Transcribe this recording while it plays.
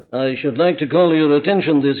I should like to call your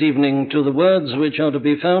attention this evening to the words which are to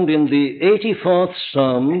be found in the 84th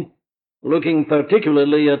Psalm, looking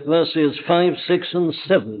particularly at verses 5, 6, and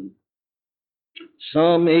 7.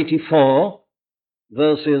 Psalm 84,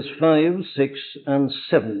 verses 5, 6, and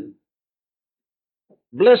 7.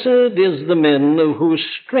 Blessed is the man whose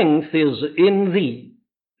strength is in thee,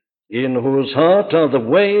 in whose heart are the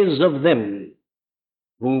ways of them,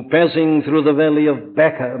 who passing through the valley of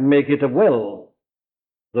Bacca make it a well.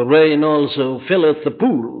 The rain also filleth the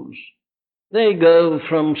pools. They go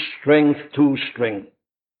from strength to strength.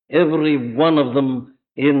 Every one of them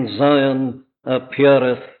in Zion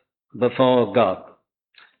appeareth before God.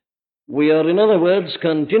 We are, in other words,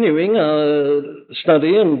 continuing our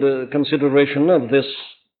study and consideration of this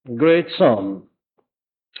great psalm,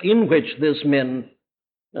 in which this man,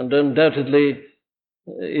 and undoubtedly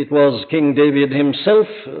it was King David himself,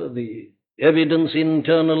 the evidence,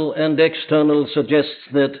 internal and external, suggests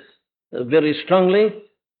that very strongly,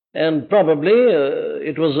 and probably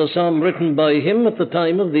it was a psalm written by him at the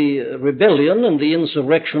time of the rebellion and the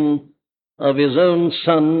insurrection of his own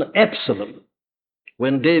son Absalom,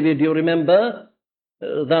 when David, you remember,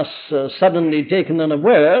 thus suddenly taken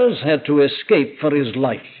unawares, had to escape for his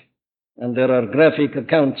life. And there are graphic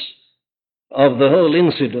accounts of the whole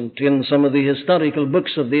incident in some of the historical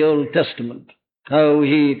books of the Old Testament, how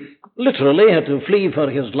he literally had to flee for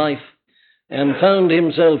his life and found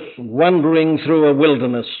himself wandering through a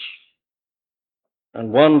wilderness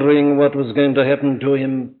and wondering what was going to happen to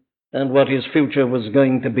him and what his future was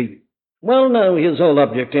going to be. Well, now, his whole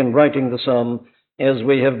object in writing the psalm, as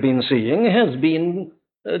we have been seeing, has been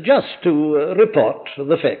just to report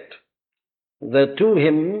the fact that to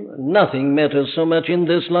him nothing matters so much in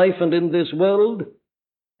this life and in this world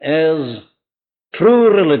as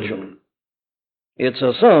true religion. It's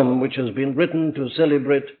a psalm which has been written to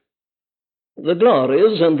celebrate the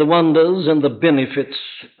glories and the wonders and the benefits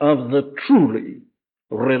of the truly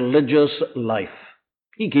religious life.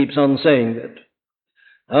 He keeps on saying that.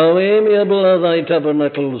 How amiable are thy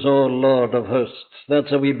tabernacles, O Lord of hosts.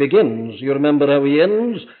 That's how he begins. You remember how he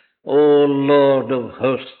ends? O Lord of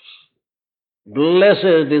hosts.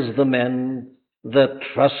 Blessed is the man that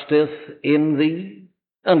trusteth in thee.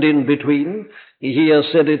 And in between, he has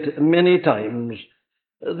said it many times.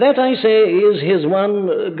 That, I say, is his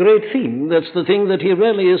one great theme. That's the thing that he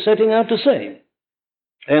really is setting out to say.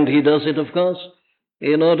 And he does it, of course,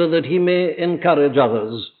 in order that he may encourage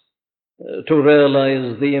others to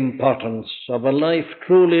realize the importance of a life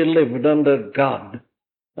truly lived under God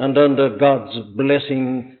and under God's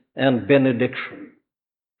blessing and benediction.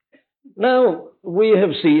 Now, we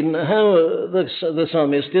have seen how the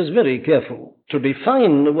psalmist is very careful to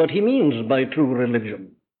define what he means by true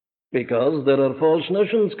religion, because there are false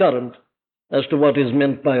notions current as to what is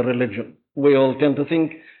meant by religion. We all tend to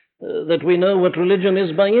think that we know what religion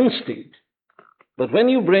is by instinct. But when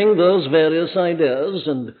you bring those various ideas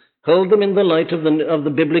and hold them in the light of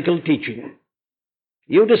the biblical teaching,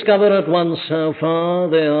 you discover at once how far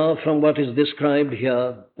they are from what is described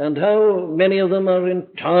here, and how many of them are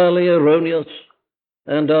entirely erroneous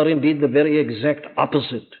and are indeed the very exact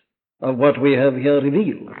opposite of what we have here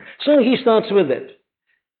revealed. So he starts with it.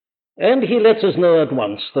 And he lets us know at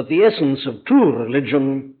once that the essence of true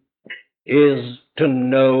religion is to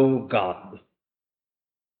know God.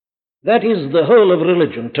 That is the whole of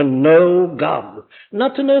religion, to know God.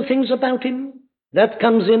 Not to know things about him, that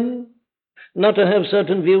comes in. Not to have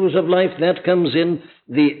certain views of life, that comes in.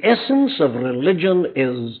 The essence of religion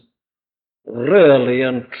is really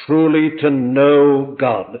and truly to know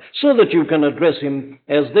God, so that you can address him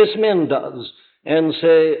as this man does and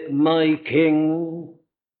say, my King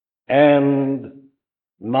and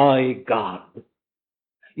my God.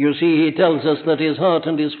 You see, he tells us that his heart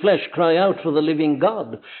and his flesh cry out for the living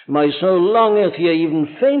God. My soul longeth, yea,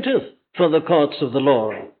 even fainteth for the courts of the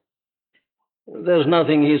Lord. There's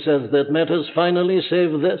nothing, he says, that matters finally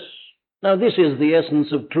save this. Now, this is the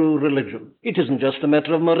essence of true religion. It isn't just a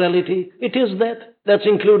matter of morality. It is that. That's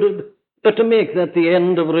included. But to make that the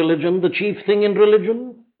end of religion, the chief thing in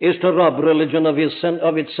religion, is to rob religion of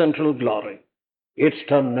its central glory. It's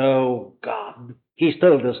to know God. He's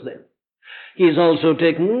told us that. He's also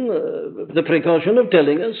taken the precaution of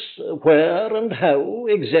telling us where and how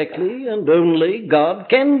exactly and only God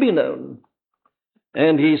can be known.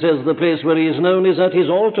 And he says the place where he is known is at his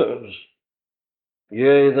altars.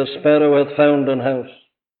 Yea, the sparrow hath found an house,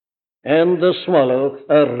 and the swallow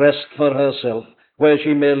a rest for herself, where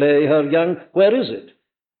she may lay her young. Where is it?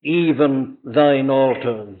 Even thine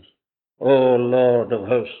altars, O Lord of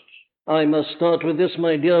hosts. I must start with this,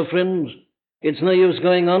 my dear friends. It's no use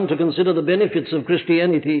going on to consider the benefits of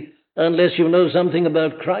Christianity unless you know something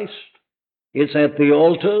about Christ. It's at the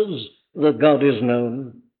altars that God is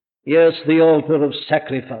known. Yes, the altar of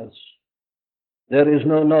sacrifice. There is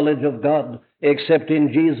no knowledge of God except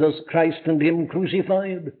in Jesus Christ and Him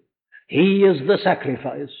crucified. He is the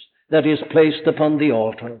sacrifice that is placed upon the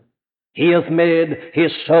altar. He hath made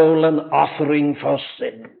His soul an offering for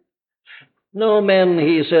sin. No man,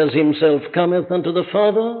 He says Himself, cometh unto the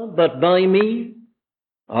Father but by me.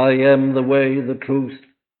 I am the way, the truth,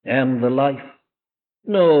 and the life.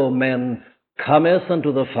 No man cometh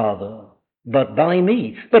unto the Father but by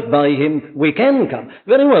me. But by Him we can come.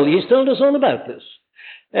 Very well, He's told us all about this.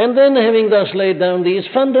 And then, having thus laid down these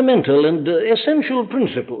fundamental and essential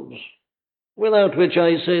principles, without which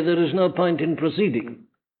I say there is no point in proceeding,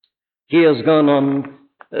 He has gone on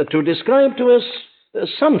to describe to us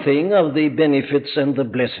something of the benefits and the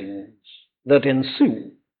blessings that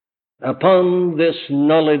ensue upon this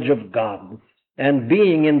knowledge of God and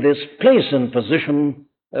being in this place and position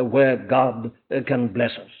where God can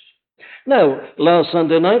bless us. Now, last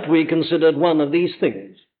Sunday night we considered one of these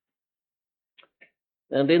things.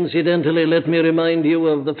 And incidentally, let me remind you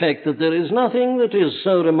of the fact that there is nothing that is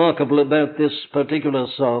so remarkable about this particular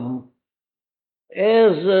psalm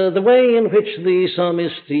as the way in which the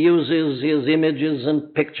psalmist uses his images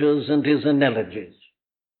and pictures and his analogies.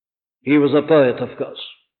 He was a poet, of course.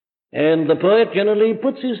 And the poet generally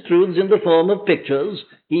puts his truths in the form of pictures.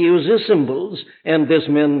 He uses symbols, and this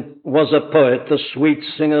man was a poet, the sweet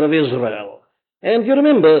singer of Israel. And you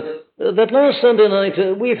remember that last Sunday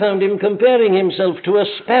night we found him comparing himself to a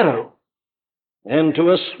sparrow and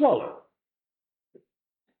to a swallow.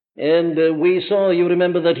 And we saw, you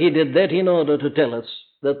remember, that he did that in order to tell us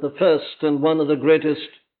that the first and one of the greatest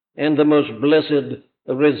and the most blessed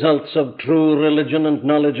results of true religion and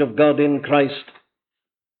knowledge of God in Christ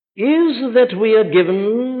is that we are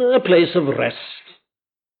given a place of rest.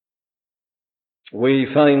 We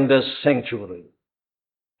find a sanctuary.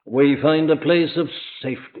 We find a place of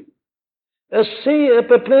safety. A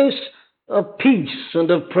place of peace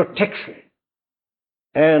and of protection.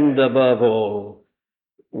 And above all,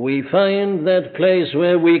 we find that place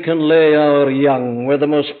where we can lay our young, where the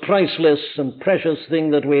most priceless and precious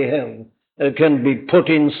thing that we have can be put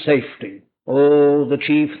in safety. Oh, the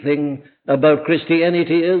chief thing about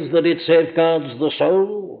Christianity is that it safeguards the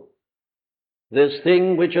soul. This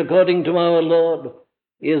thing which, according to our Lord,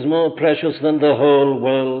 is more precious than the whole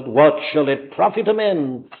world. What shall it profit a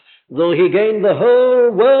man, though he gain the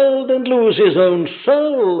whole world and lose his own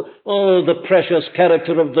soul? Oh, the precious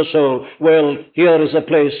character of the soul. Well, here is a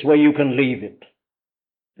place where you can leave it.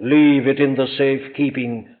 Leave it in the safe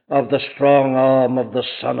keeping of the strong arm of the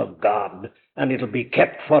Son of God, and it'll be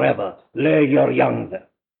kept forever. Lay your young there.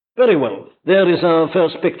 Very well, there is our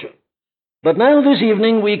first picture. But now this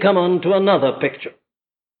evening we come on to another picture.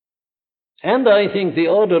 And I think the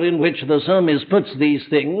order in which the psalmist puts these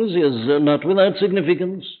things is not without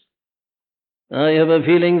significance. I have a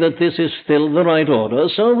feeling that this is still the right order,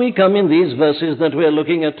 so we come in these verses that we're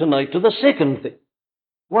looking at tonight to the second thing.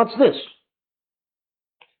 What's this?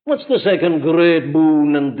 What's the second great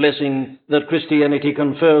boon and blessing that Christianity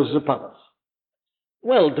confers upon us?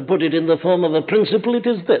 Well, to put it in the form of a principle, it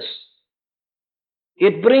is this.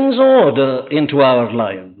 It brings order into our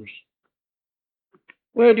lives.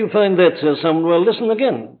 Where do you find that, Sir Samuel? Well, listen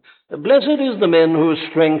again. Blessed is the man whose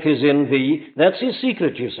strength is in thee. That's his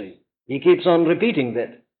secret, you see. He keeps on repeating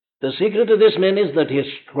that. The secret of this man is that his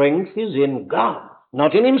strength is in God.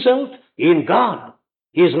 Not in himself, in God.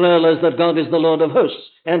 He's realized that God is the Lord of hosts,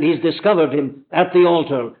 and he's discovered him at the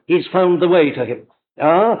altar. He's found the way to him.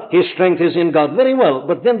 His strength is in God. Very well,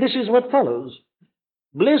 but then this is what follows.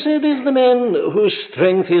 Blessed is the man whose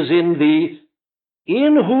strength is in thee,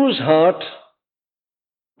 in whose heart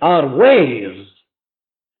are ways.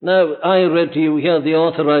 Now, I read to you here the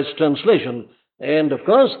authorized translation, and of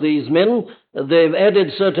course these men, they've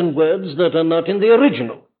added certain words that are not in the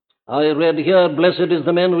original. I read here, blessed is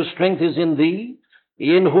the man whose strength is in thee,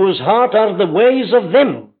 in whose heart are the ways of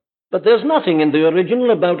them. But there's nothing in the original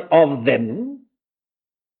about of them.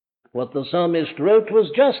 What the psalmist wrote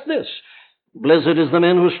was just this. Blessed is the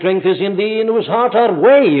man whose strength is in thee, in whose heart are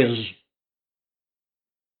ways.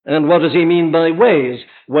 And what does he mean by ways?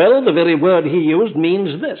 Well, the very word he used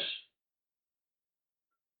means this.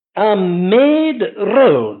 A made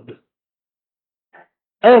road.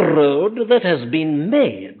 A road that has been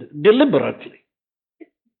made deliberately.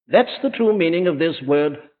 That's the true meaning of this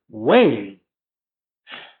word, way.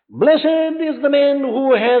 Blessed is the man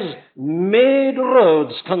who has made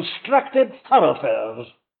roads, constructed thoroughfares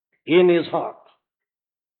in his heart.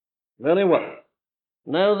 Very well.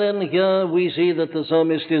 Now then, here we see that the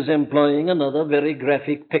psalmist is employing another very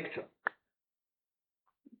graphic picture.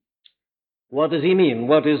 What does he mean?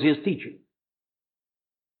 What is his teaching?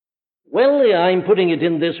 Well, I'm putting it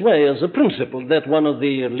in this way as a principle that one of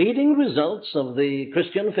the leading results of the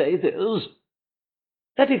Christian faith is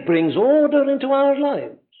that it brings order into our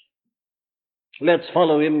lives. Let's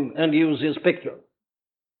follow him and use his picture.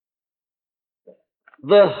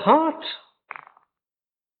 The heart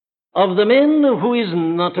of the man who is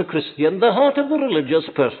not a Christian, the heart of the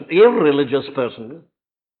irreligious person,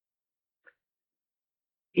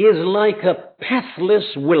 is like a pathless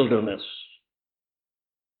wilderness.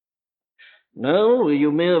 Now,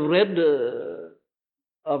 you may have read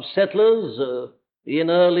of settlers in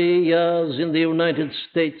early years in the United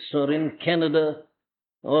States or in Canada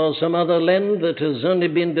or some other land that has only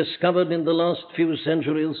been discovered in the last few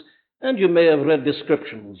centuries, and you may have read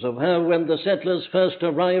descriptions of how when the settlers first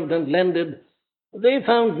arrived and landed, they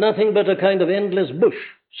found nothing but a kind of endless bush,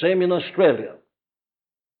 same in Australia.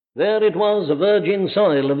 There it was, a virgin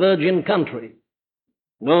soil, a virgin country.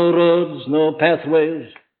 No roads, no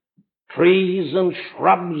pathways, trees and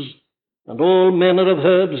shrubs, and all manner of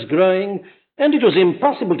herbs growing, and it was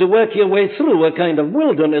impossible to work your way through a kind of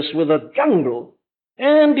wilderness with a jungle.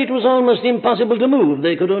 And it was almost impossible to move.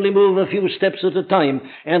 They could only move a few steps at a time,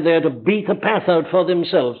 and they had to beat a path out for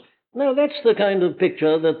themselves. Now, that's the kind of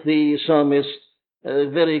picture that the psalmist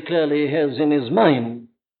very clearly has in his mind.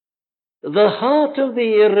 The heart of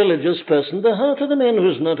the irreligious person, the heart of the man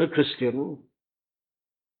who's not a Christian,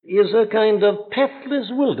 is a kind of pathless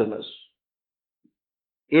wilderness.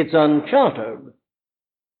 It's uncharted.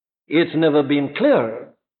 It's never been clear.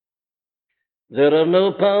 There are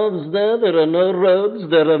no paths there are no roads,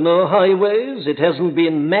 there are no highways, it hasn't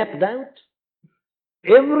been mapped out.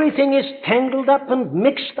 Everything is tangled up and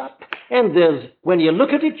mixed up, and when you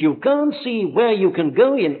look at it, you can't see where you can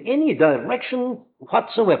go in any direction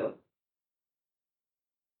whatsoever.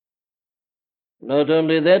 Not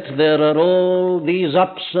only that, there are all these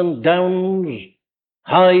ups and downs,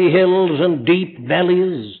 high hills and deep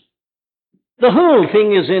valleys. The whole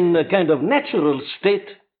thing is in a kind of natural state,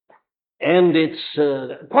 and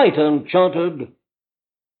it's quite uncharted,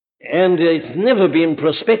 and it's never been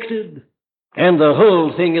prospected, and the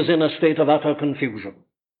whole thing is in a state of utter confusion.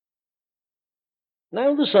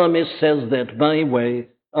 Now the psalmist says that by way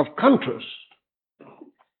of contrast.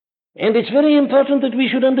 And it's very important that we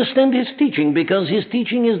should understand his teaching, because his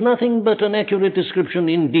teaching is nothing but an accurate description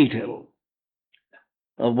in detail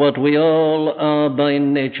of what we all are by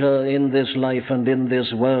nature in this life and in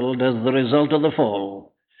this world as the result of the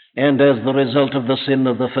fall and as the result of the sin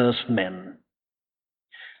of the first men.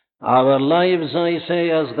 Our lives, I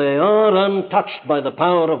say, as they are untouched by the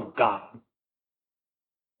power of God,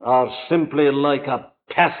 are simply like a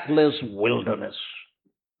pathless wilderness.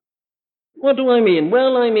 What do I mean?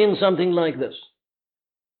 Well, I mean something like this.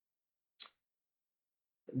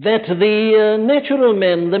 That the natural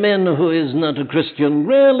man, the man who is not a Christian,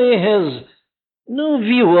 really has no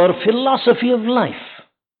view or philosophy of life.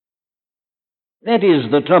 That is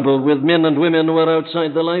the trouble with men and women who are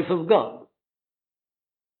outside the life of God.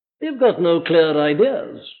 They've got no clear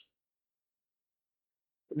ideas.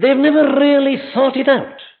 They've never really thought it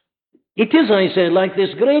out. It is, I say, like this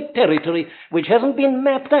great territory which hasn't been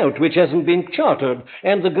mapped out, which hasn't been charted,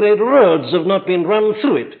 and the great roads have not been run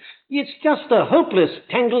through it. It's just a hopeless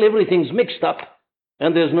tangle. Everything's mixed up,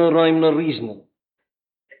 and there's no rhyme nor reason.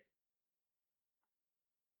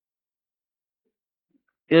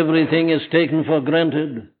 Everything is taken for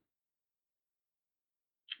granted.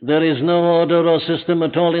 There is no order or system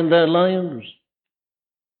at all in their lives.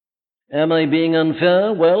 Am I being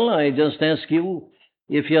unfair? Well, I just ask you,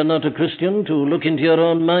 if you're not a Christian, to look into your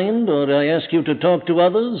own mind, or I ask you to talk to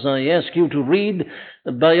others, I ask you to read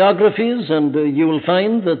biographies, and you will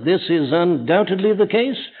find that this is undoubtedly the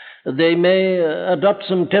case. They may adopt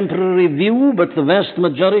some temporary view, but the vast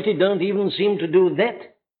majority don't even seem to do that.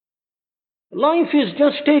 Life is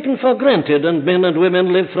just taken for granted, and men and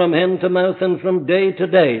women live from hand to mouth and from day to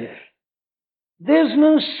day. There's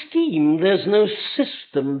no scheme, there's no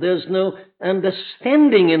system, there's no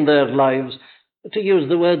understanding in their lives. To use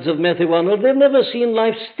the words of Matthew Arnold, they've never seen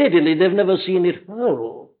life steadily, they've never seen it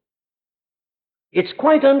whole. It's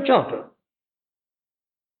quite uncharted.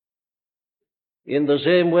 In the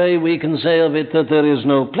same way, we can say of it that there is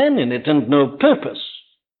no plan in it and no purpose.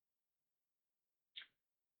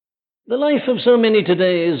 The life of so many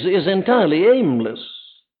today is entirely aimless.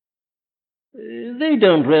 They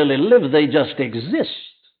don't really live, they just exist.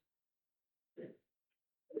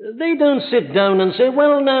 They don't sit down and say,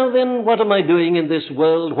 well, now then, what am I doing in this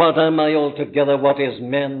world? What am I altogether? What is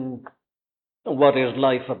man? What is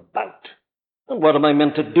life about? And what am I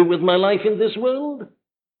meant to do with my life in this world?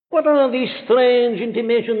 What are these strange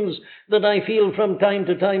intimations that I feel from time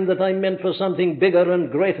to time that I'm meant for something bigger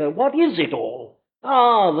and greater? What is it all?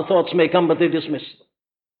 The thoughts may come, but they dismiss them.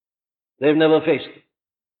 They've never faced them.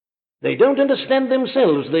 They don't understand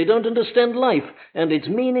themselves. They don't understand life and its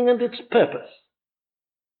meaning and its purpose.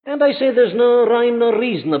 And I say there's no rhyme nor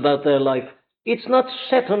reason about their life. It's not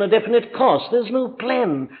set on a definite course. There's no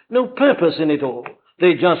plan, no purpose in it all.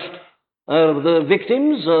 They just are the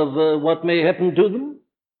victims of what may happen to them.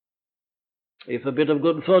 If a bit of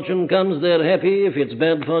good fortune comes, they're happy. If it's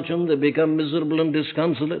bad fortune, they become miserable and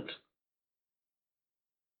disconsolate.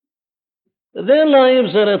 Their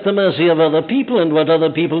lives are at the mercy of other people and what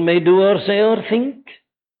other people may do or say or think.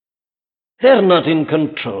 They're not in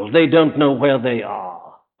control. They don't know where they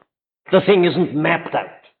are. The thing isn't mapped out.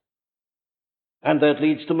 And that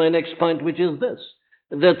leads to my next point, which is this,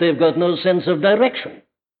 that they've got no sense of direction.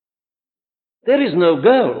 There is no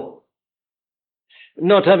goal.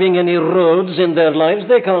 Not having any roads in their lives,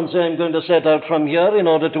 they can't say, I'm going to set out from here in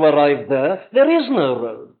order to arrive there. There is no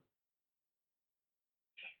road.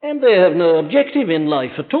 And they have no objective in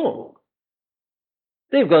life at all.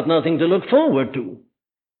 They've got nothing to look forward to.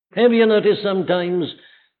 Have you noticed sometimes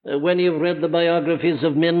when you've read the biographies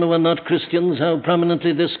of men who are not Christians, how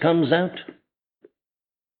prominently this comes out?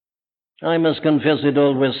 I must confess it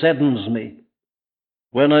always saddens me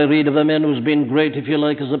when I read of a man who's been great, if you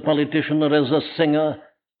like, as a politician or as a singer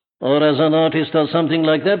or as an artist or something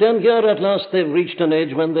like that, and here at last they've reached an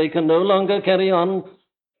age when they can no longer carry on.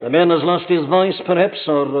 The man has lost his voice, perhaps,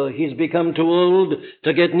 or he's become too old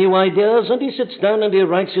to get new ideas, and he sits down and he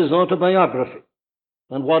writes his autobiography.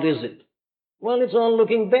 And what is it? Well, it's all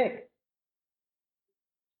looking back.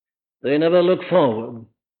 They never look forward.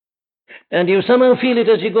 And you somehow feel it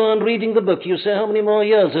as you go on reading the book. You say, how many more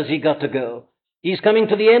years has he got to go? He's coming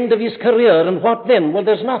to the end of his career, and what then? Well,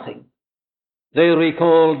 there's nothing. They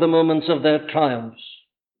recall the moments of their triumphs,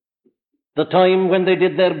 the time when they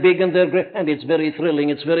did their big and their great, and it's very thrilling,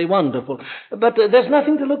 it's very wonderful. But there's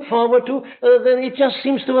nothing to look forward to. It just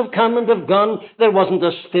seems to have come and have gone. There wasn't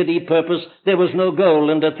a steady purpose. There was no goal,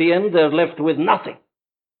 and at the end they're left with nothing.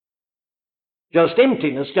 Just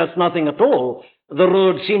emptiness, just nothing at all. The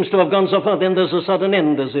road seems to have gone so far, then there's a sudden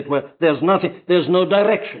end, as it were. There's nothing, there's no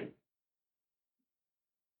direction.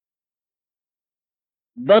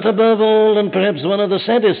 But above all, and perhaps one of the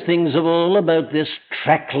saddest things of all about this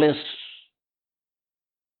trackless,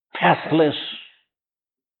 pathless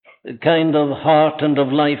kind of heart and of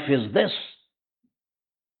life is this,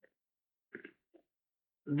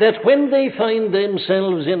 that when they find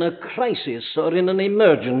themselves in a crisis or in an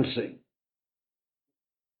emergency,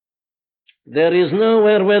 there is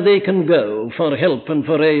nowhere where they can go for help and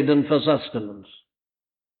for aid and for sustenance.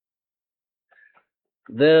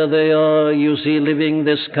 There they are, you see, living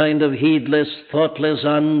this kind of heedless, thoughtless,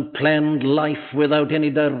 unplanned life without any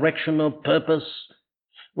direction or purpose,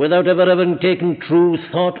 without ever having taken true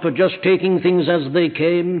thought, but just taking things as they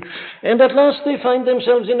came. And at last they find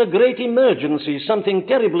themselves in a great emergency. Something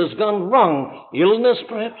terrible has gone wrong. Illness,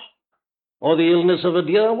 perhaps, or the illness of a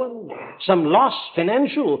dear one, some loss,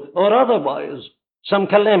 financial or otherwise, some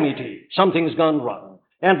calamity. Something's gone wrong,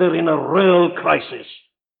 and they're in a real crisis.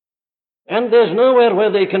 And there's nowhere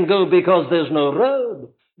where they can go because there's no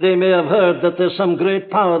road. They may have heard that there's some great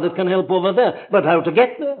power that can help over there, but how to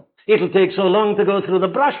get there? It'll take so long to go through the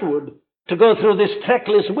brushwood, to go through this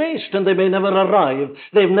trackless waste, and they may never arrive.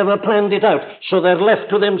 They've never planned it out, so they're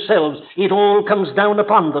left to themselves. It all comes down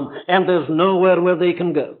upon them, and there's nowhere where they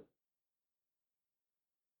can go.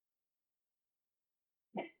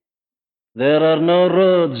 There are no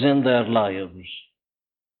roads in their lives.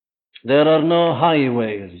 There are no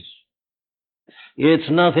highways.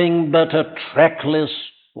 It's nothing but a trackless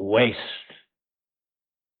waste.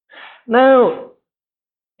 Now,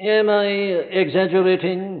 am I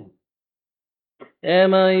exaggerating?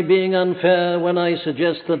 Am I being unfair when I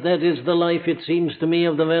suggest that that is the life, it seems to me,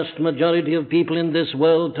 of the vast majority of people in this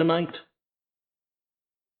world tonight?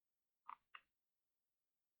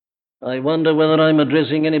 I wonder whether I'm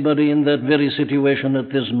addressing anybody in that very situation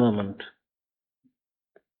at this moment.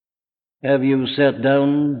 Have you sat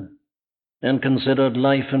down and considered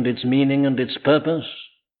life and its meaning and its purpose?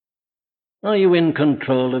 Are you in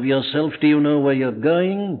control of yourself? Do you know where you're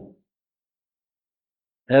going?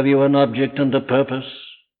 Have you an object and a purpose?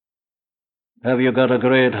 Have you got a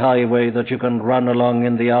great highway that you can run along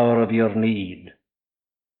in the hour of your need?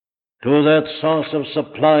 To that source of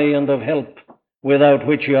supply and of help without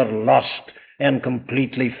which you're lost and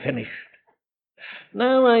completely finished.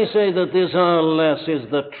 Now I say that this, alas, is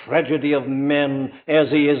the tragedy of man as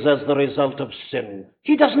he is as the result of sin.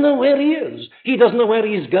 He doesn't know where he is. He doesn't know where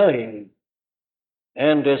he's going.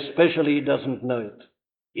 and especially doesn't know it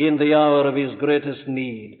in the hour of his greatest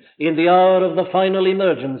need, in the hour of the final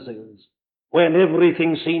emergencies, when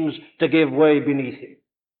everything seems to give way beneath him.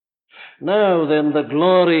 Now then, the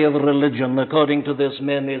glory of religion, according to this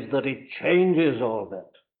man, is that it changes all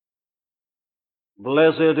that.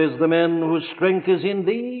 Blessed is the man whose strength is in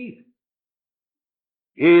thee,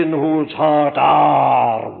 in whose heart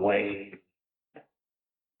are ways,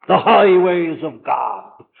 the highways of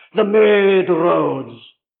God, the made roads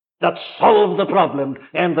that solve the problem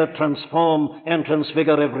and that transform and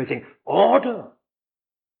transfigure everything. Order.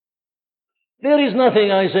 There is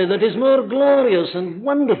nothing, I say, that is more glorious and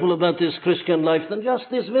wonderful about this Christian life than just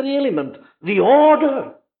this very element, the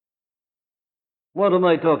order. What am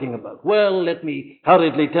I talking about? Well, let me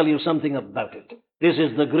hurriedly tell you something about it. This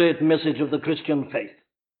is the great message of the Christian faith.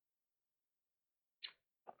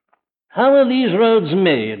 How are these roads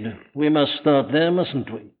made? We must start there,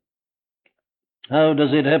 mustn't we? How does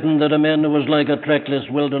it happen that a man who was like a trackless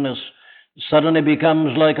wilderness suddenly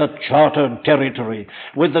becomes like a chartered territory,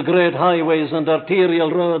 with the great highways and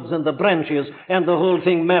arterial roads and the branches and the whole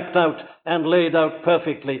thing mapped out and laid out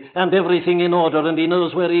perfectly and everything in order, and he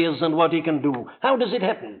knows where he is and what he can do? How does it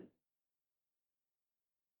happen?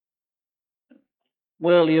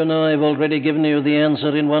 Well, you know, I've already given you the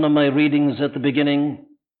answer in one of my readings at the beginning.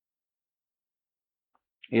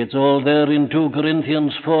 It's all there in 2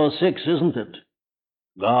 Corinthians 4:6, isn't it?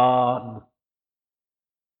 God,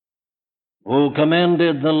 who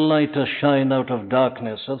commanded the light to shine out of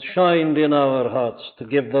darkness, hath shined in our hearts to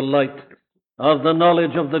give the light of the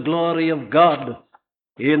knowledge of the glory of God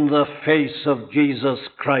in the face of Jesus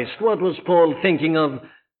Christ. What was Paul thinking of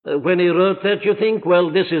when he wrote that, you think? Well,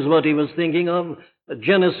 this is what he was thinking of.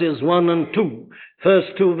 Genesis 1 and 2,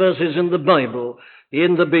 first 2 verses in the Bible.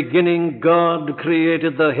 In the beginning, God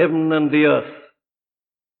created the heaven and the earth.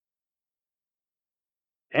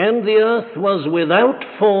 And the earth was without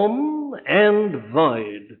form and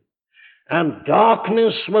void, and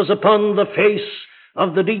darkness was upon the face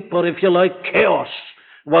of the deep, or if you like, chaos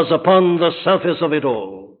was upon the surface of it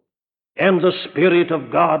all. And the Spirit of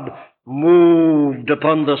God moved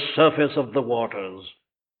upon the surface of the waters.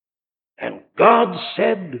 And God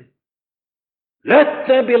said, "Let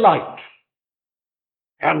there be light."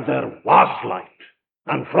 And there was light.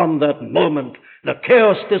 And from that moment, the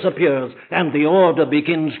chaos disappears and the order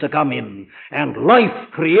begins to come in. And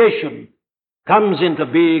life, creation, comes into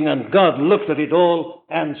being, and God looked at it all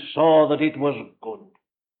and saw that it was good.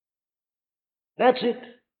 That's it.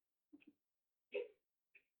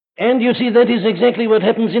 And you see, that is exactly what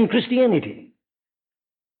happens in Christianity.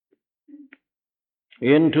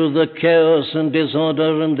 Into the chaos and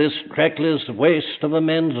disorder and this trackless waste of a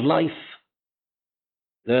man's life,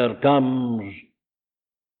 there comes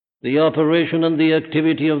the operation and the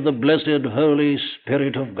activity of the blessed Holy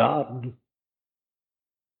Spirit of God.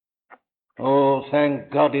 Oh,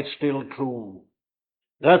 thank God it's still true.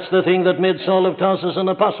 That's the thing that made Saul of Tarsus an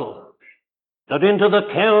apostle. That into the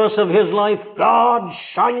chaos of his life, God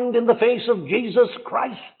shined in the face of Jesus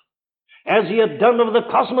Christ, as he had done of the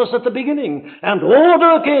cosmos at the beginning, and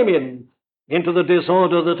order came into the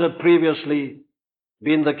disorder that had previously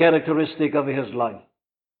been the characteristic of his life.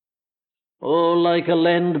 Oh, like a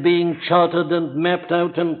land being charted and mapped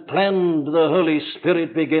out and planned, the Holy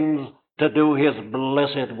Spirit begins to do his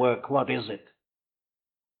blessed work. What is it?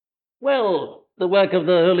 Well, the work of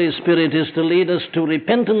the Holy Spirit is to lead us to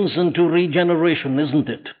repentance and to regeneration, isn't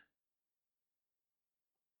it?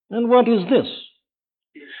 And what is this?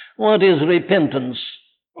 What is repentance?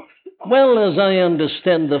 Well, as I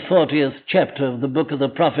understand the 40th chapter of the book of the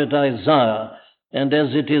prophet Isaiah, and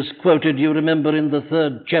as it is quoted, you remember, in the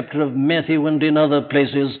 3rd chapter of Matthew and in other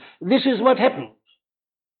places, this is what happens.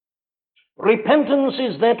 Repentance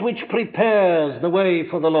is that which prepares the way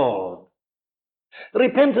for the Lord.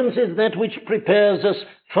 Repentance is that which prepares us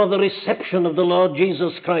for the reception of the Lord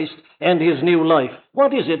Jesus Christ and his new life.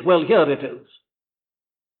 What is it? Well, here it is.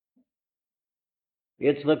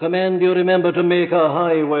 It's the command, you remember, to make a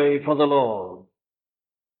highway for the Lord.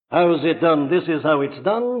 How is it done? This is how it's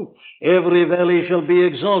done. Every valley shall be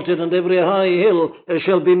exalted, and every high hill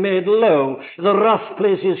shall be made low. The rough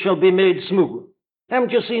places shall be made smooth.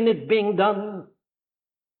 Haven't you seen it being done?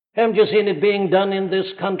 Haven't you seen it being done in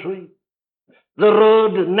this country? The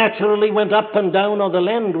road naturally went up and down, or the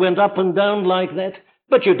land went up and down like that.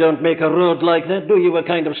 But you don't make a road like that, do you? A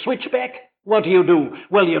kind of switchback? What do?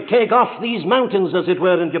 Well, you take off these mountains, as it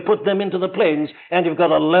were, and you put them into the plains, and you've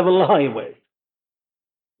got a level highway.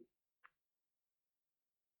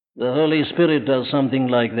 The Holy Spirit does something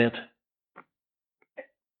like that.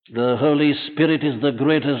 The Holy Spirit is the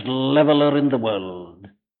greatest leveler in the world.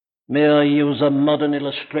 May I use a modern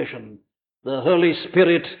illustration? The Holy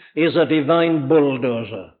Spirit is a divine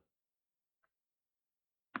bulldozer.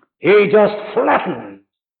 He just flattens.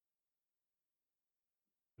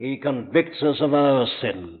 He convicts us of our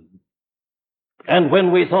sin. And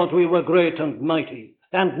when we thought we were great and mighty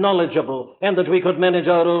and knowledgeable and that we could manage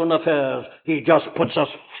our own affairs, he just puts us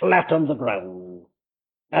flat on the ground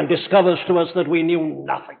and discovers to us that we knew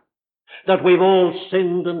nothing, that we've all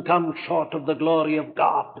sinned and come short of the glory of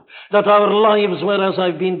God, that our lives were as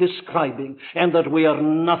I've been describing, and that we are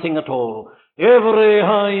nothing at all. Every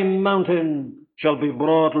high mountain shall be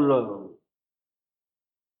brought low.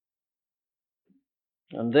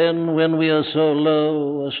 And then when we are so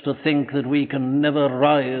low as to think that we can never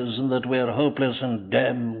rise and that we are hopeless and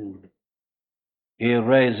damned, he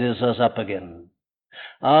raises us up again.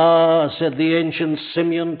 Ah, said the ancient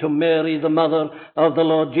Simeon to Mary, the mother of the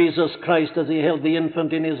Lord Jesus Christ, as he held the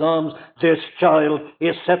infant in his arms, this child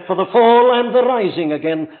is set for the fall and the rising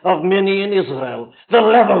again of many in Israel, the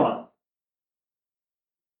leveler.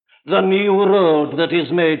 The new road that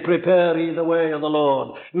is made, prepare ye the way of the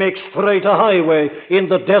Lord, make straight a highway in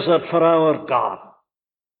the desert for our God.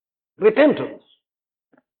 Repentance.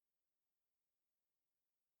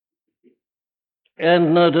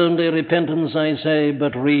 And not only repentance, I say,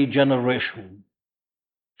 but regeneration.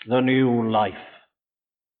 The new life.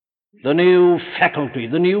 The new faculty,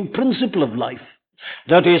 the new principle of life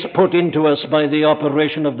that is put into us by the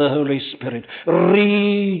operation of the Holy Spirit.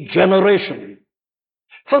 Regeneration.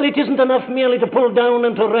 For it isn't enough merely to pull down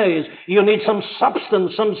and to raise. You need some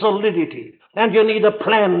substance, some solidity. And you need a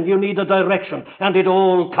plan, you need a direction. And it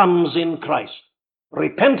all comes in Christ.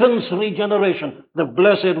 Repentance, regeneration, the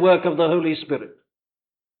blessed work of the Holy Spirit.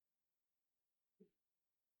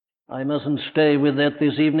 I mustn't stay with that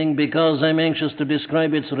this evening because I'm anxious to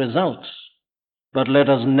describe its results. But let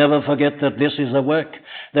us never forget that this is a work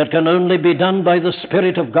that can only be done by the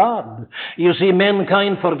Spirit of God. You see,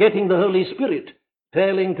 mankind forgetting the Holy Spirit,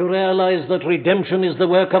 failing to realize that redemption is the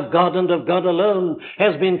work of God and of God alone,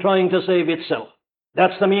 has been trying to save itself.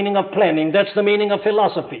 That's the meaning of planning. That's the meaning of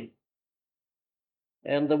philosophy.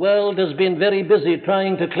 And the world has been very busy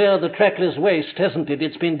trying to clear the trackless waste, hasn't it?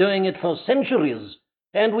 It's been doing it for centuries.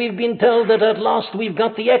 And we've been told that at last we've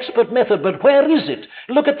got the expert method, but where is it?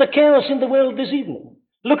 Look at the chaos in the world this evening.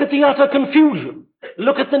 Look at the utter confusion.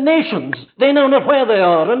 Look at the nations. They know not where they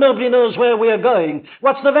are, and nobody knows where we are going.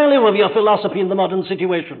 What's the value of your philosophy in the modern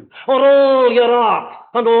situation? Or all your art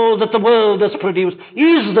and all that the world has produced?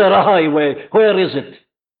 Is there a highway? Where is it?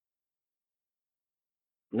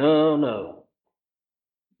 No, no.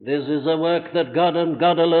 This is a work that God and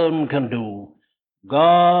God alone can do.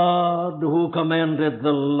 God, who commanded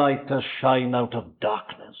the light to shine out of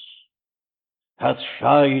darkness, hath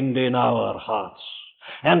shined in our hearts,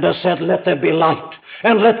 and has said, let there be light,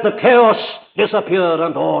 and let the chaos disappear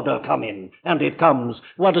and order come in. And it comes.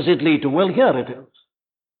 What does it lead to? Well, here it is.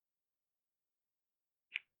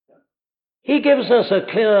 He gives us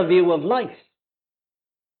a clear view of life.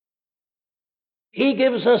 He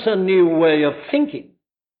gives us a new way of thinking.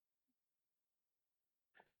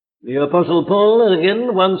 The Apostle Paul,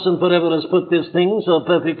 again, once and forever has put this thing so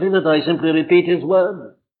perfectly that I simply repeat his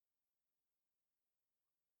word.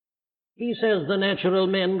 He says, the natural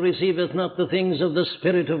man receiveth not the things of the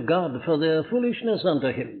Spirit of God, for they are foolishness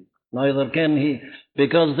unto him. Neither can he,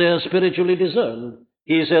 because they are spiritually discerned.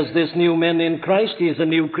 He says, this new man in Christ, he is a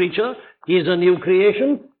new creature, he is a new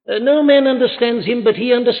creation. No man understands him, but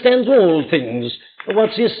he understands all things.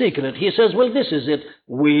 What's his secret? He says, well, this is it.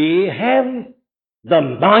 We have the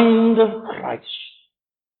mind of Christ.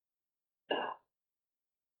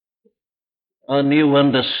 A new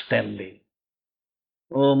understanding.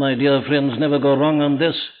 Oh, my dear friends, never go wrong on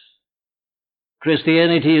this.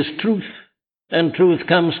 Christianity is truth, and truth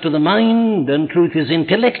comes to the mind, and truth is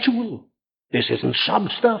intellectual. This isn't sub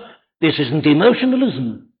stuff. This isn't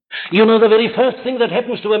emotionalism. You know, the very first thing that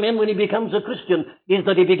happens to a man when he becomes a Christian is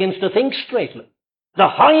that he begins to think straightly. The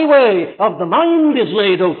highway of the mind is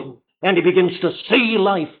laid open, and he begins to see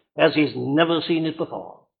life as he's never seen it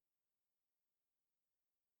before.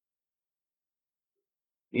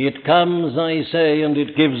 It comes, I say, and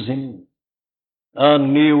it gives him a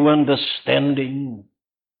new understanding.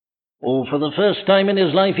 Oh, for the first time in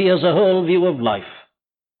his life, he has a whole view of life.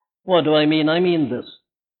 What do I mean? I mean this.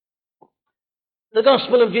 The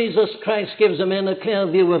gospel of Jesus Christ gives a man a clear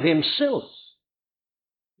view of himself,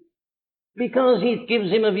 because it gives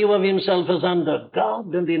him a view of himself as under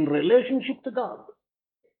God and in relationship to God.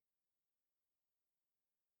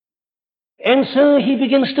 And so he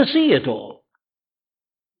begins to see it all.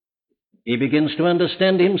 He begins to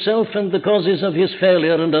understand himself and the causes of his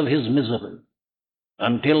failure and of his misery.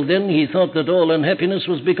 Until then, he thought that all unhappiness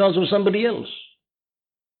was because of somebody else.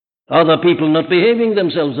 Other people not behaving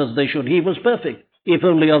themselves as they should. He was perfect. If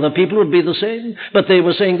only other people would be the same. But they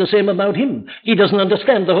were saying the same about him. He doesn't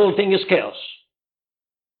understand the whole thing is chaos.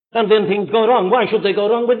 And then things go wrong. Why should they go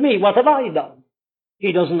wrong with me? What have I done?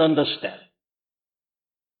 He doesn't understand.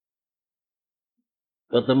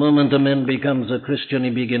 But the moment a man becomes a Christian, he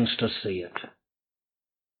begins to see it.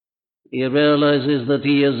 He realizes that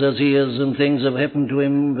he is as he is, and things have happened to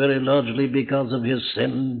him very largely because of his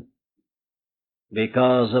sin,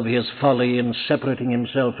 because of his folly in separating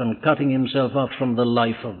himself and cutting himself off from the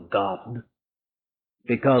life of God,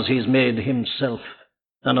 because he's made himself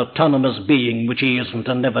an autonomous being, which he isn't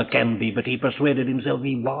and never can be, but he persuaded himself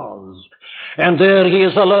he was. And there he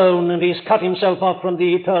is alone, and he's cut himself off from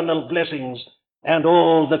the eternal blessings, and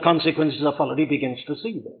all the consequences of folly. He begins to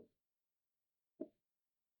see them.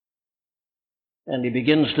 And he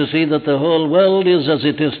begins to see that the whole world is as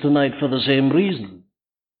it is tonight for the same reason,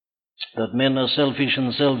 that men are selfish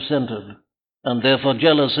and self-centered, and therefore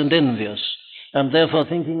jealous and envious, and therefore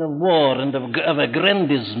thinking of war and of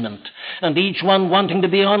aggrandizement, and each one wanting to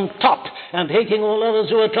be on top, and hating all others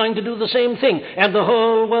who are trying to do the same thing, and the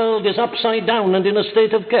whole world is upside down and in a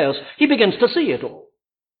state of chaos. He begins to see it all.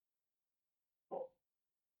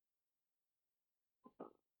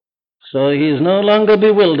 So he is no longer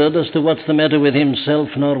bewildered as to what's the matter with himself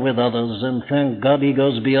nor with others, and thank God he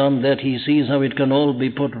goes beyond that. He sees how it can all be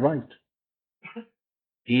put right.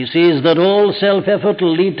 He sees that all self-effort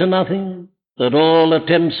will lead to nothing, that all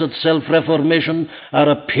attempts at self-reformation are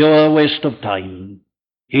a pure waste of time.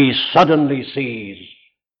 He suddenly sees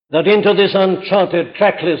that into this uncharted,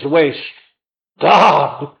 trackless waste,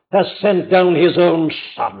 God has sent down his own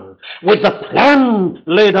Son with the plan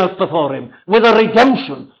laid out before him, with a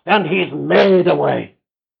redemption, and he's made a way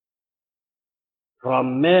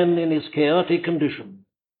from man in his chaotic condition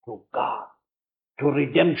to God, to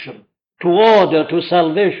redemption, to order, to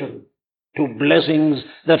salvation, to blessings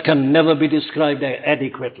that can never be described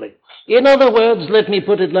adequately. In other words, let me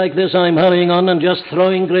put it like this. I'm hurrying on and just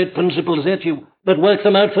throwing great principles at you, but work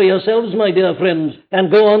them out for yourselves, my dear friends,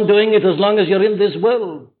 and go on doing it as long as you're in this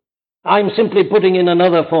world. I'm simply putting in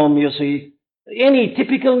another form, you see, any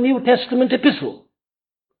typical New Testament epistle.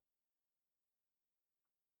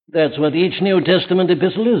 That's what each New Testament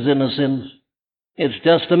epistle is, in a sense. It's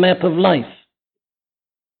just a map of life.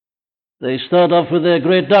 They start off with their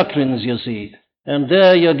great doctrines, you see, and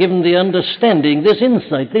there you're given the understanding, this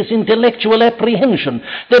insight, this intellectual apprehension.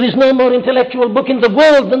 There is no more intellectual book in the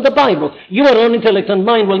world than the Bible. Your own intellect and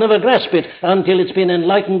mine will never grasp it until it's been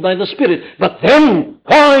enlightened by the Spirit. But then,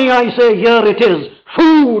 why, I say, here it is,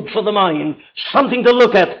 food for the mind, something to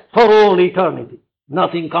look at for all eternity.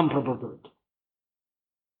 Nothing comparable to it.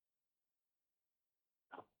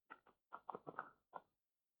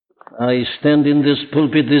 I stand in this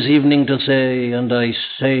pulpit this evening to say, and I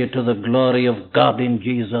say to the glory of God in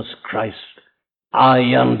Jesus Christ, I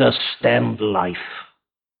understand life.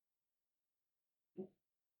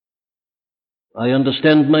 I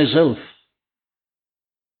understand myself.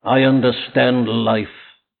 I understand life.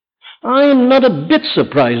 I am not a bit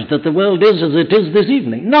surprised that the world is as it is this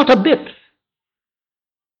evening. Not a bit.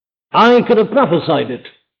 I could have prophesied it.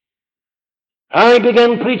 I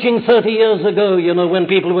began preaching 30 years ago, when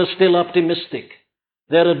people were still optimistic.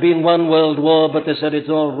 There had been one world war, but they said, it's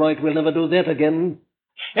all right, we'll never do that again.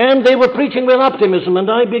 And they were preaching with optimism, and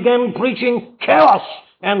I began preaching chaos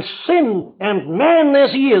and sin and man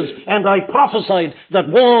as he is, and I prophesied that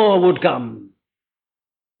war would come.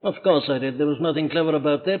 Of course I did. There was nothing clever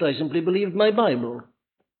about that. I simply believed my Bible.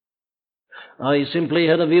 I simply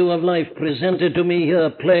had a view of life presented to me here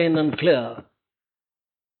plain and clear.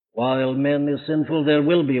 While man is sinful, there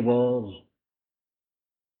will be wars.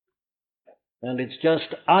 And it's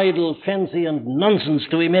just idle fancy and nonsense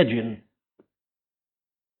to imagine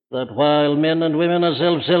that while men and women are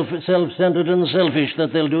self-centered and selfish,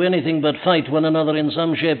 that they'll do anything but fight one another in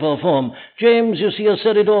some shape or form. James, you see, has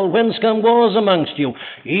said it all. Whence come wars amongst you?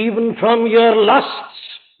 Even from your lusts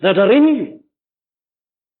that are in you.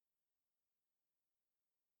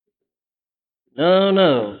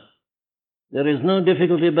 No. There is no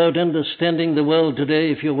difficulty about understanding the world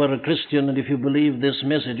today if you were a Christian and if you believe this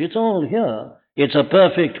message. It's all here. It's a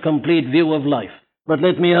perfect, complete view of life. But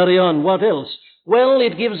let me hurry on. What else? Well,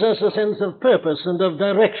 it gives us a sense of purpose and of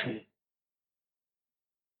direction.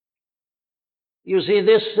 You see,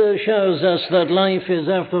 this shows us that life is,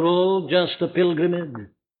 after all, just a pilgrimage.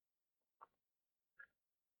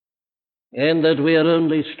 And that we are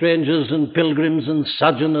only strangers and pilgrims and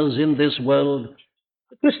sojourners in this world.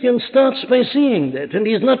 The Christian starts by seeing that, and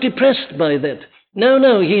he's not depressed by that. No,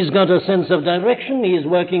 no, he's got a sense of direction. He's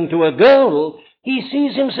working to a goal. He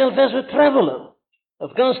sees himself as a traveler.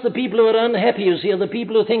 Of course, the people who are unhappy, you see, are the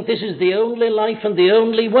people who think this is the only life and the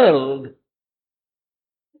only world.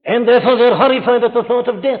 And therefore they're horrified at the thought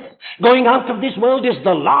of death. Going out of this world is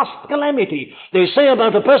the last calamity. They say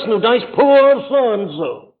about a person who dies, poor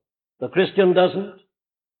so-and-so. The Christian doesn't.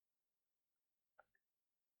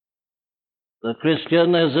 The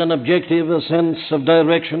Christian has an objective, a sense of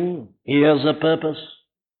direction. He has a purpose.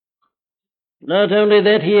 Not only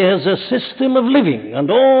that, he has a system of living and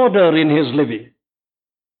order in his living.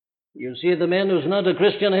 You see, the man who's not a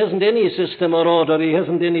Christian hasn't any system or order. He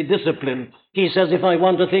hasn't any discipline. He says, if I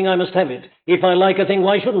want a thing, I must have it. If I like a thing,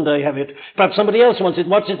 why shouldn't I have it? Perhaps somebody else wants it.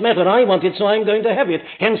 What's it matter? I want it, so I'm going to have it.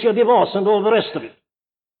 Hence your divorce and all the rest of it.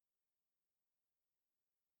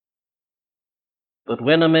 But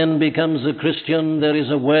when a man becomes a Christian, there is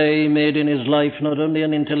a way made in his life, not only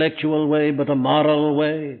an intellectual way, but a moral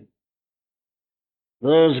way.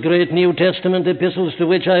 Those great New Testament epistles to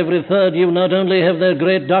which I've referred you not only have their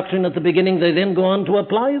great doctrine at the beginning, they then go on to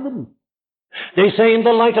apply them. They say, in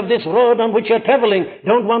the light of this road on which you're traveling,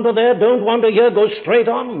 don't wander there, don't wander here, go straight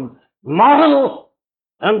on. Moral,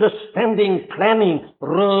 understanding, planning,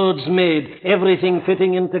 roads made, everything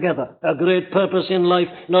fitting in together. A great purpose in life,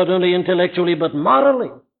 not only intellectually, but morally.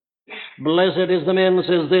 Blessed is the man,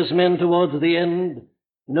 says this man towards the end.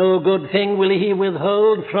 No good thing will he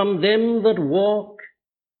withhold from them that walk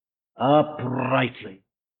uprightly.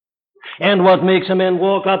 And what makes a man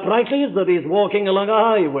walk uprightly is that he's walking along a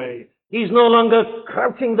highway. He's no longer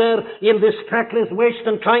crouching there in this trackless waste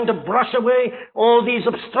and trying to brush away all these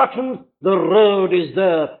obstructions. The road is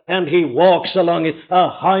there, and he walks along it, a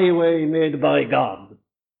highway made by God,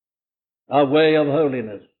 a way of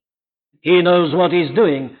holiness. He knows what he's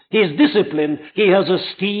doing. He's disciplined. He has a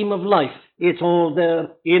scheme of life. It's all there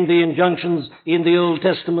in the injunctions in the Old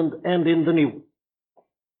Testament and in the New.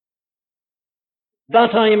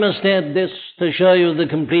 But I must add this to show you the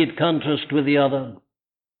complete contrast with the other.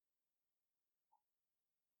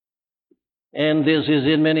 And this is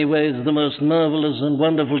in many ways the most marvelous and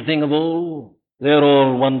wonderful thing of all. They're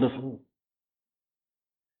all wonderful.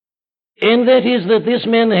 And that is that this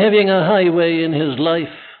man, having a highway in his life,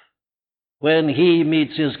 when he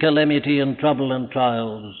meets his calamity and trouble and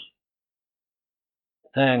trials,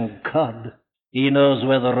 thank God, he knows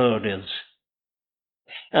where the road is.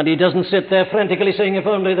 And he doesn't sit there frantically saying, if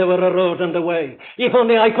only there were a road and a way. If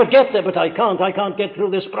only I could get there, but I can't get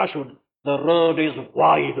through this brushwood. The road is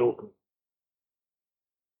wide open.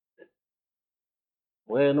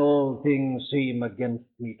 When all things seem against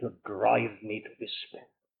me to drive me to despair,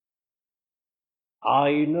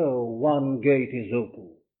 I know one gate is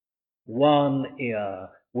open. One ear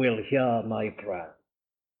will hear my prayer.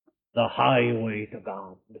 The highway to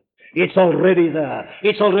God. It's already there.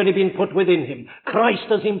 It's already been put within him. Christ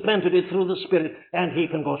has implanted it through the Spirit, and he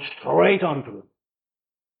can go straight on to it.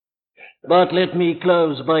 But let me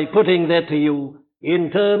close by putting that to you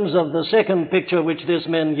in terms of the second picture which this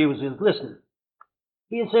man uses. Listen.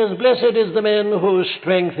 He says, blessed is the man whose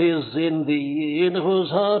strength is in thee, in whose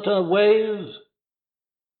heart are ways,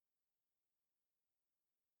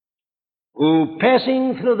 who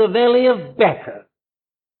passing through the Valley of Bacca,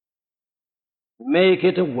 make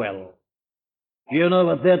it a well. Do you know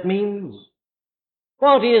what that means?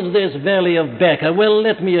 What is this Valley of Bacca? Well,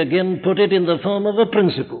 let me again put it in the form of a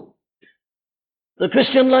principle. The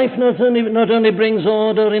Christian life not only brings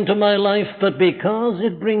order into my life, but because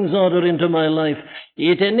it brings order into my life,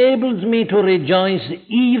 it enables me to rejoice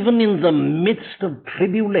even in the midst of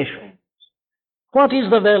tribulation. What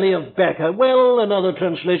is the Valley of Bacca? Well, another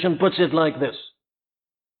translation puts it like this.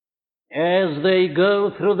 As they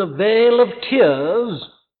go through the vale of tears,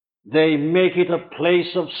 they make it a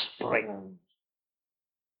place of springs.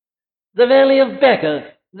 The Valley of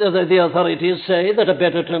Bacca, the authorities say that a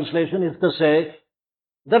better translation is to say,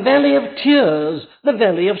 the Valley of Tears, the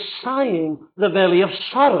Valley of Sighing, the Valley of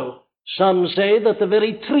Sorrow. Some say that the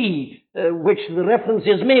very tree which the reference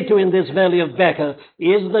is made to in this Valley of Bacca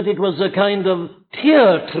is that it was a kind of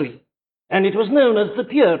tear tree, and it was known as the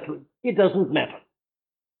tear tree. It doesn't matter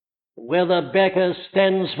whether Bacca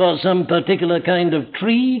stands for some particular kind of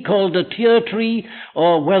tree called a tear tree,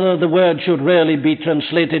 or whether the word should really be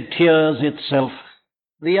translated tears itself.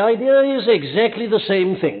 The idea is exactly the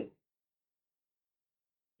same thing.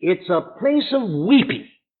 It's a place of weeping.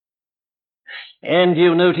 And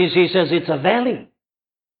you notice he says it's a valley.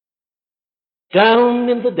 Down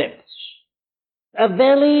in the depths. A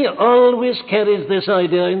valley always carries this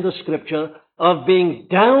idea in the Scripture of being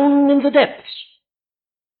down in the depths.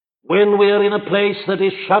 when we are in a place that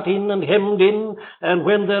is shut in and hemmed in, and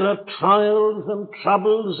when there are trials and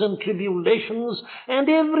troubles and tribulations, and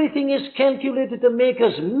everything is calculated to make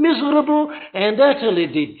us miserable and utterly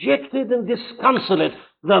dejected and disconsolate,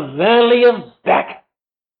 the Valley of Bacca.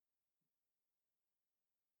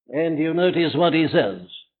 And you notice what he says.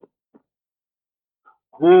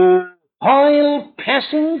 Who, while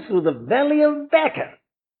passing through the Valley of Bacca,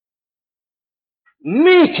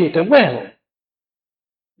 make it a well.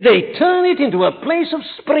 They turn it into a place of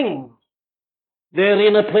springs. They're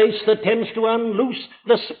in a place that tends to unloose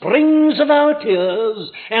the springs of our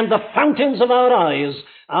tears and the fountains of our eyes.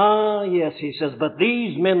 Ah, yes, he says, but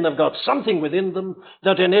these men have got something within them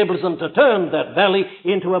that enables them to turn that valley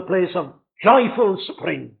into a place of joyful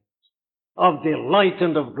springs, of delight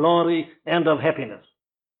and of glory and of happiness.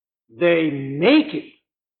 They make it,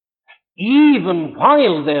 even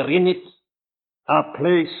while they're in it, a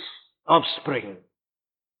place of spring.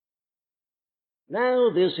 Now,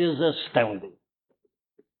 this is astounding.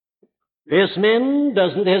 This man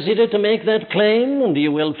doesn't hesitate to make that claim, and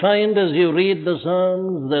you will find as you read the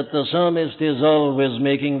Psalms that the psalmist is always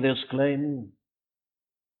making this claim.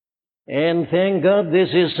 And thank God, this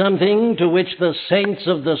is something to which the saints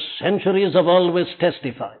of the centuries have always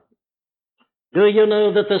testified. Do you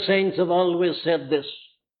know that the saints have always said this?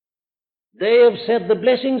 They have said the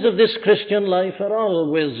blessings of this Christian life are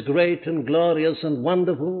always great and glorious and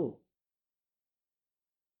wonderful.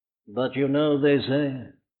 But you know, they say,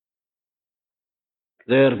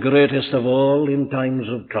 they're greatest of all in times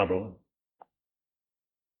of trouble.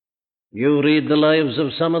 You read the lives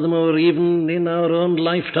of some of them who are even in our own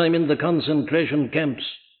lifetime in the concentration camps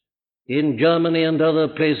in Germany and other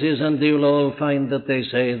places, and you'll all find that they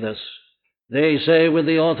say this. They say with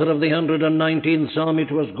the author of the 119th Psalm,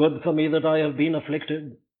 it was good for me that I have been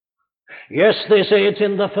afflicted. Yes, they say it's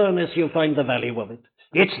in the furnace you find the value of it.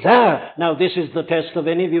 It's there. Now, this is the test of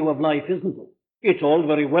any view of life, isn't it? It's all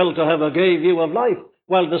very well to have a gay view of life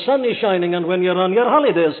while the sun is shining and when you're on your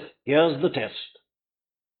holidays. Here's the test.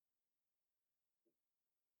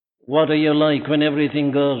 What are you like when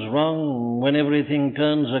everything goes wrong, when everything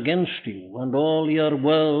turns against you, and all your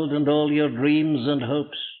world and all your dreams and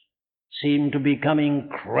hopes seem to be coming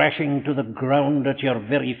crashing to the ground at your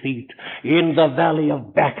very feet, in the Valley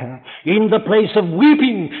of Bacca, in the place of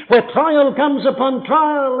weeping, where trial comes upon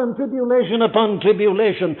trial and tribulation upon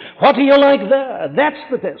tribulation? What are you like there?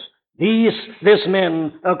 That's the test. This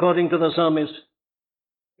man, according to the psalmist,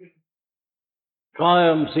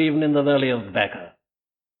 triumphs even in the Valley of Bacca.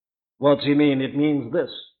 What's he mean? It means this.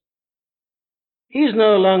 He's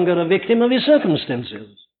no longer a victim of his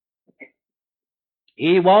circumstances.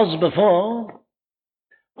 He was before.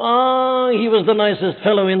 He was the nicest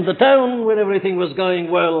fellow in the town when everything was going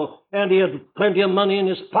well, and he had plenty of money in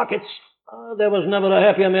his pockets. There was never a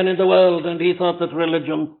happier man in the world, and he thought that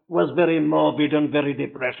religion was very morbid and very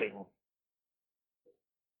depressing.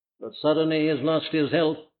 But suddenly he's lost his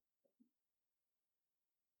health.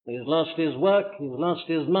 He's lost his work. He's lost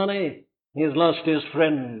his money. He's lost his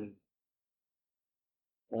friends.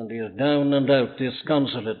 And he is down and out,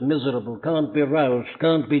 disconsolate, miserable, can't be roused,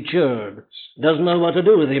 can't be cheered, doesn't know what to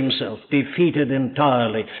do with himself, defeated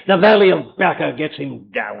entirely. The Valley of Bacca gets him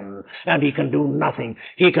down, and he can do nothing.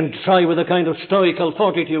 He can try with a kind of stoical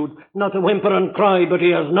fortitude not to whimper and cry, but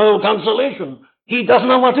he has no consolation. He doesn't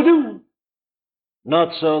know what to do.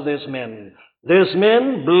 Not so this man. This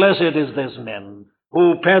man, blessed is this man,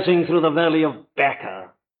 who passing through the Valley of Bacca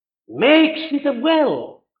makes it a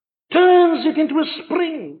well, turns it into a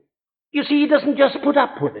spring. You see, he doesn't just put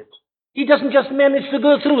up with it. He doesn't just manage to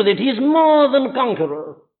go through with it. He's more than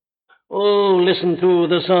conqueror. Oh, listen to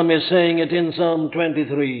the psalmist saying it in Psalm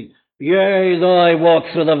 23. Yea, though I walk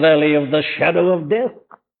through the valley of the shadow of death,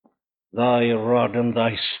 thy rod and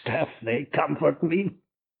thy staff, they comfort me.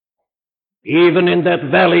 Even in that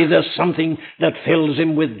valley, there's something that fills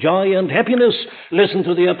him with joy and happiness. Listen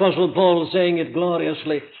to the Apostle Paul saying it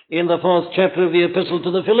gloriously in the 4th chapter of the Epistle to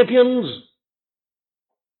the Philippians.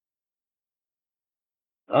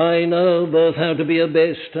 I know both how to be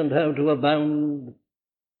abased and how to abound.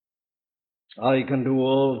 I can do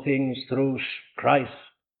all things through Christ,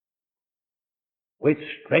 which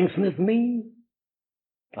strengtheneth me.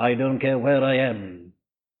 I don't care where I am.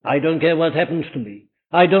 I don't care what happens to me.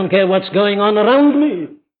 I don't care what's going on around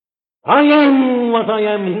me. I am what I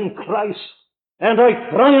am in Christ, and I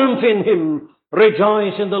triumph in him.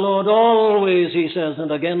 Rejoice in the Lord always, he says,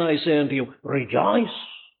 and again I say unto you, rejoice.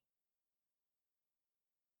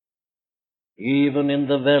 Even in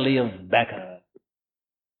the Valley of Bacca,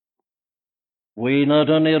 we not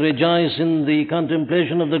only rejoice in the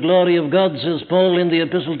contemplation of the glory of God, says Paul in the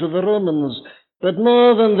Epistle to the Romans, But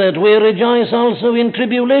more than that, we rejoice also in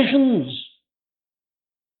tribulations.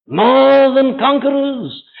 More than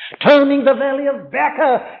conquerors, turning the Valley of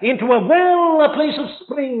Bacca into a well, a place of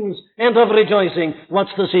springs and of rejoicing.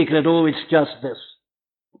 What's the secret? Oh, it's just this.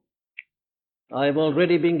 I've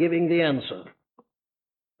already been giving the answer.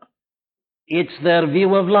 It's their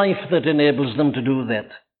view of life that enables them to do that.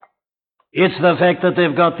 It's the fact that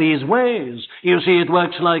they've got these ways. You see, it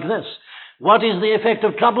works like this. What is the effect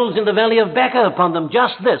of troubles in the Valley of Bacca upon them?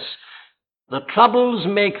 Just this. The troubles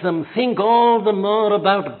make them think all the more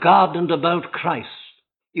about God and about Christ.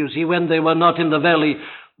 You see, when they were not in the valley,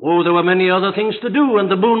 there were many other things to do, and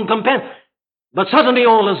the boon companion. But suddenly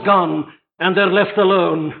all is gone, and they're left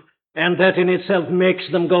alone, and that in itself makes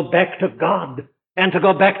them go back to God. And to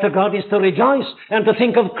go back to God is to rejoice, and to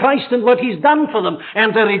think of Christ and what He's done for them,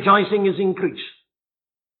 and their rejoicing is increased.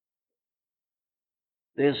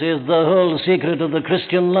 This is the whole secret of the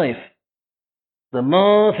Christian life. The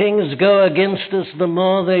more things go against us, the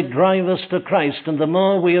more they drive us to Christ, and the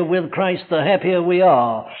more we are with Christ, the happier we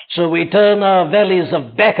are. So we turn our valleys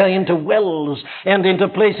of Bacca into wells and into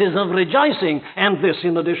places of rejoicing, and this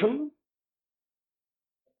in addition.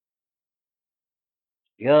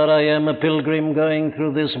 Here I am, a pilgrim going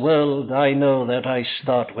through this world. I know that. I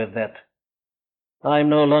start with that. I'm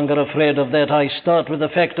no longer afraid of that. I start with the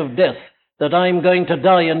fact of death, that I'm going to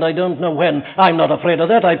die and I don't know when. I'm not afraid of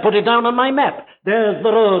that. I put it down on my map. There's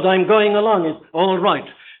the road. I'm going along it. All right.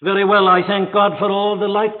 Very well. I thank God for all the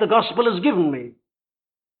light the gospel has given me.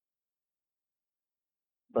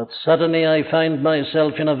 But suddenly I find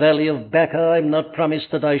myself in a valley of Bacca. I'm not promised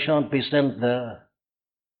that I shan't be sent there.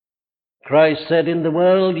 Christ said, in the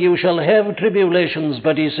world you shall have tribulations,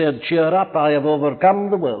 but He said, cheer up, I have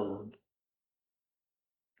overcome the world.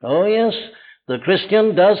 Oh yes, the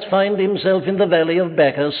Christian does find himself in the Valley of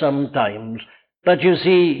Bacca sometimes. But you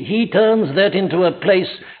see, he turns that into a place,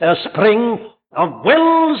 a spring of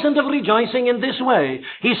wells and of rejoicing in this way.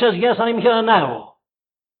 He says, yes, I'm here now.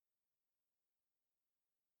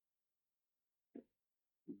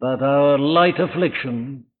 But our light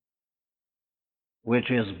affliction,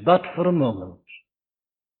 which is but for a moment,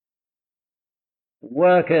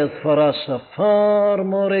 worketh for us a far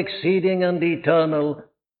more exceeding and eternal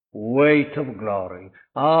weight of glory.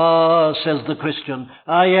 Ah, says the Christian,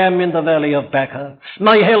 I am in the Valley of Bacca.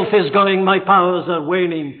 My health is going, my powers are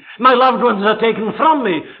waning. My loved ones are taken from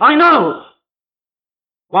me. I know.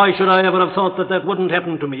 Why should I ever have thought that that wouldn't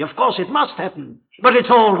happen to me? Of course it must happen. But it's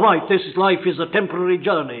all right. This life is a temporary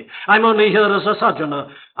journey. I'm only here as a sojourner.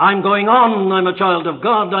 I'm going on. I'm a child of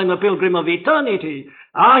God. I'm a pilgrim of eternity.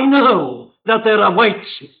 I know that there awaits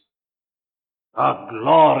a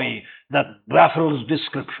glory that baffles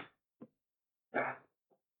description.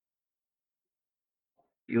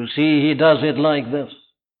 You see, he does it like this.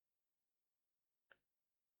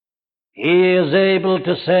 He is able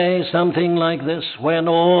to say something like this, when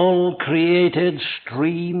all created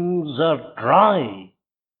streams are dry,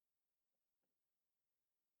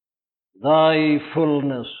 thy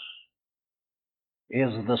fullness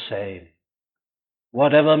is the same.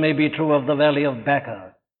 Whatever may be true of the Valley of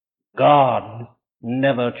Bacca, God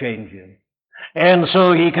never changes. And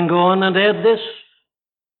so he can go on and add this.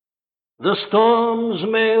 The storms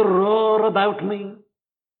may roar about me,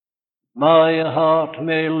 my heart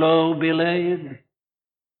may low be laid,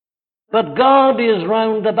 but God is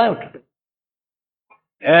round about me.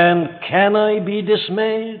 And can I be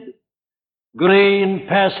dismayed? Green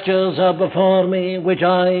pastures are before me, which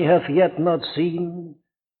eye hath yet not seen.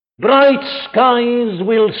 Bright skies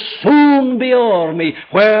will soon be o'er me,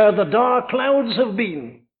 where the dark clouds have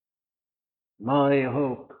been. My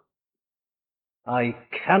hope I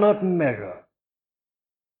cannot measure.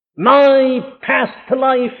 My path to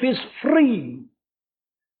life is free.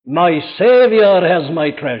 My Savior has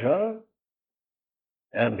my treasure,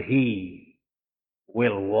 and He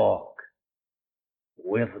will walk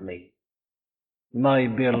with me. My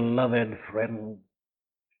beloved friend,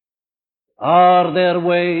 are there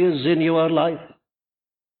ways in your life?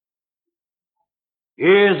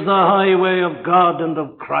 Is the highway of God and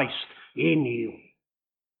of Christ in you?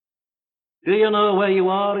 Do you know where you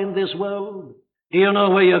are in this world? Do you know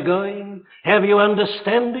where you're going? Have you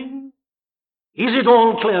understanding? Is it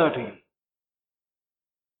all clear to you?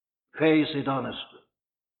 Face it honestly.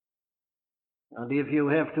 And if you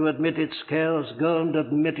have to admit it scarce, go and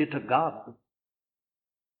admit it to God.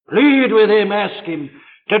 Plead with Him, ask Him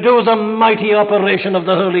to do the mighty operation of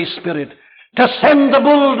the Holy Spirit, to send the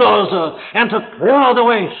bulldozer and to plow the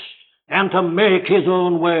waste and to make His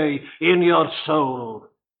own way in your soul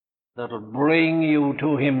that'll bring you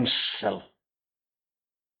to Himself.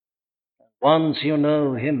 Once you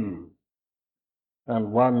know Him,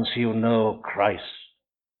 And once you know Christ,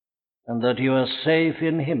 and that you are safe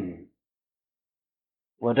in him,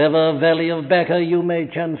 whatever Valley of Bacca you may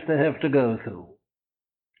chance to have to go through,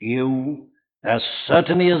 you, as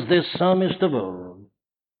certainly as this psalmist of old,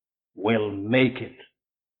 will make it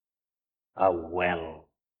a well.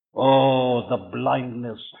 Oh, the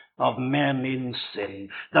blindness of man in sin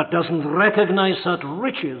that doesn't recognize such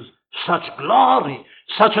riches, such glory,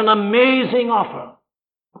 such an amazing offer.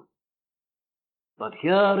 But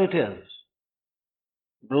here it is.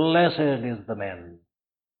 Blessed is the man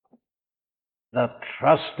that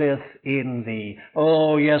trusteth in thee.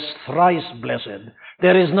 Oh, yes, thrice blessed.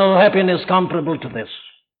 There is no happiness comparable to this.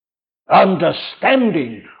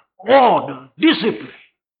 Understanding, order, discipline,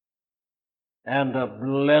 and a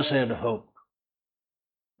blessed hope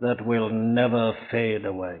that will never fade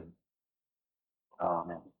away.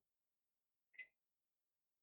 Amen.